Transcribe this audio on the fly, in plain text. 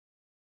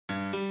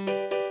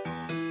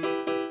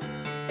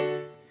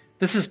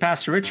This is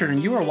Pastor Richard,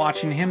 and you are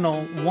watching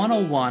Hymnal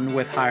 101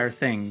 with Higher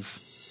Things.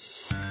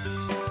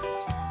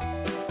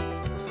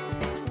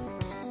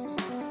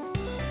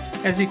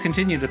 As you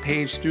continue to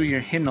page through your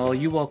hymnal,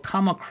 you will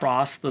come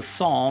across the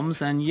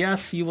Psalms, and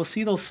yes, you will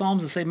see those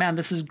Psalms and say, man,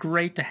 this is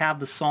great to have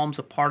the Psalms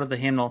a part of the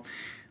hymnal.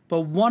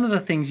 But one of the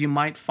things you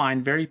might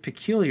find very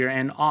peculiar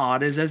and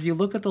odd is as you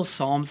look at those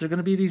Psalms, there are going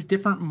to be these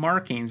different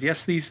markings.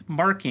 Yes, these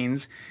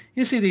markings,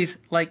 you see these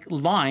like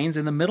lines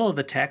in the middle of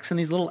the text and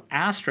these little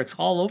asterisks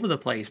all over the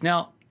place.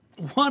 Now,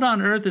 what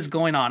on earth is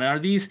going on? Are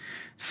these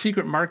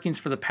secret markings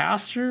for the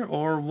pastor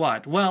or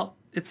what? Well,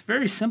 it's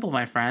very simple,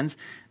 my friends.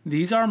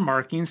 These are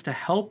markings to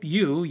help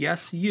you,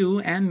 yes, you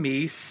and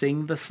me,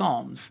 sing the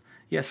Psalms.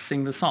 Yes,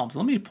 sing the Psalms.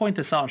 Let me point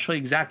this out and show you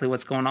exactly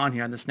what's going on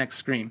here on this next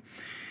screen.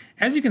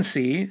 As you can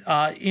see,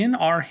 in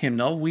our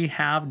hymnal, we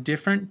have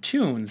different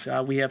tunes.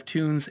 We have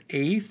tunes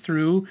A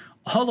through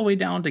all the way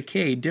down to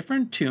K,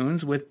 different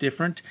tunes with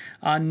different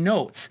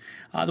notes.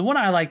 The one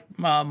I like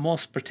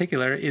most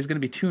particular is going to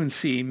be tune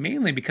C,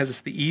 mainly because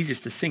it's the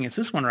easiest to sing. It's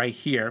this one right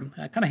here,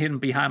 kind of hidden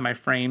behind my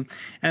frame,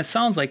 and it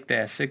sounds like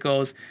this. It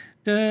goes,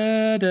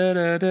 da, da,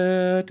 da,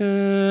 da,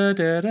 da,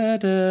 da, da,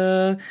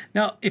 da.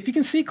 Now, if you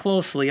can see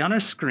closely on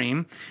our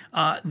screen,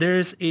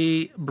 there's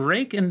a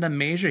break in the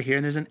measure here,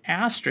 and there's an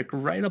asterisk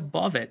right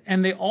above it.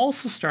 And they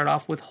also start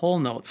off with whole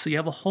notes. So you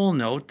have a whole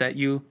note that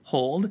you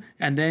hold,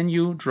 and then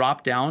you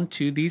drop down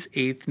to these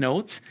eighth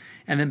notes,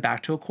 and then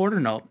back to a quarter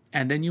note.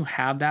 And then you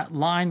have that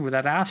line with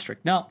that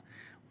asterisk. Now,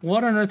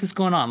 what on earth is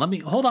going on?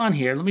 Hold on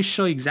here. Let me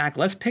show you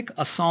exactly. Let's pick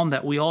a psalm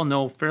that we all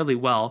know fairly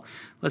well.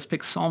 Let's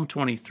pick Psalm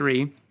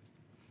 23.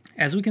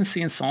 As we can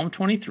see in Psalm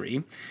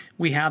 23,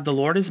 we have the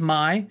Lord is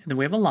my, and then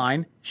we have a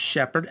line,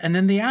 shepherd, and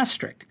then the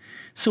asterisk.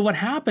 So what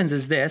happens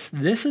is this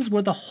is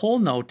where the whole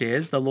note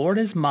is, the Lord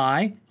is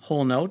my,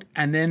 whole note,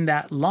 and then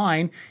that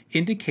line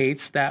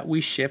indicates that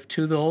we shift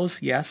to those,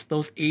 yes,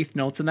 those eighth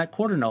notes in that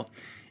quarter note.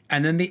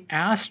 And then the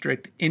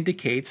asterisk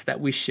indicates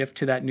that we shift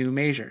to that new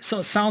measure. So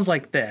it sounds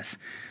like this.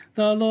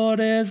 The Lord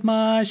is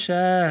my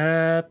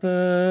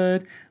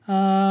shepherd,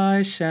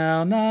 I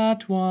shall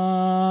not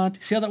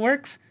want. See how that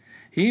works?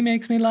 He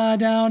makes me lie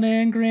down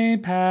in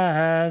green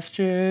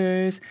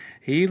pastures.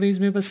 He leads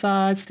me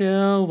beside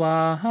still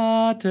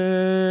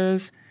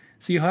waters.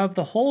 So you have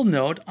the whole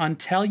note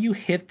until you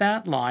hit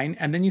that line,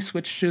 and then you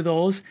switch to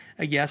those,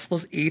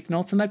 those eighth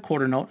notes and that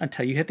quarter note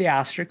until you hit the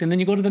asterisk, and then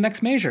you go to the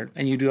next measure,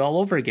 and you do it all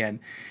over again.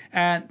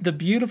 And the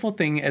beautiful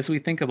thing as we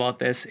think about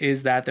this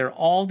is that there are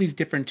all these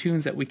different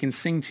tunes that we can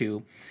sing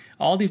to.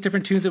 All these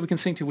different tunes that we can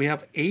sing to. We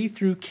have A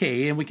through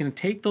K, and we can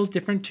take those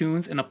different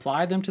tunes and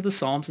apply them to the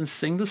Psalms and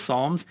sing the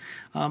Psalms,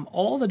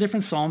 all the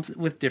different Psalms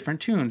with different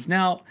tunes.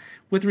 Now,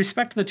 with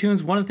respect to the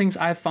tunes, one of the things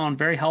I've found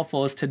very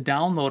helpful is to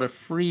download a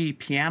free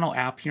piano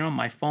app here on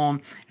my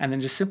phone and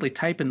then just simply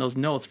type in those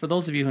notes for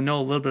those of you who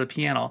know a little bit of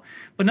piano.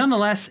 But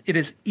nonetheless, it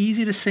is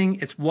easy to sing.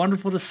 It's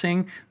wonderful to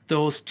sing.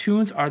 Those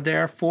tunes are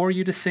there for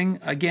you to sing.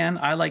 Again,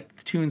 I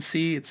like tune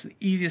C. It's the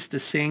easiest to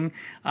sing,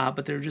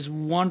 but they're just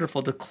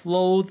wonderful to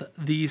clothe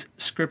these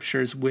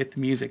scriptures with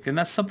music. And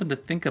that's something to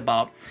think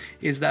about,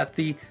 is that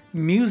the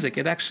music,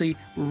 it actually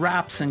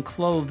wraps and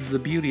clothes the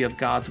beauty of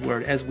God's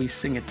word as we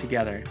sing it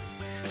together.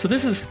 So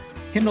this is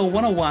Hymnal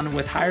 101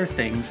 with Higher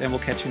Things, and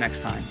we'll catch you next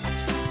time.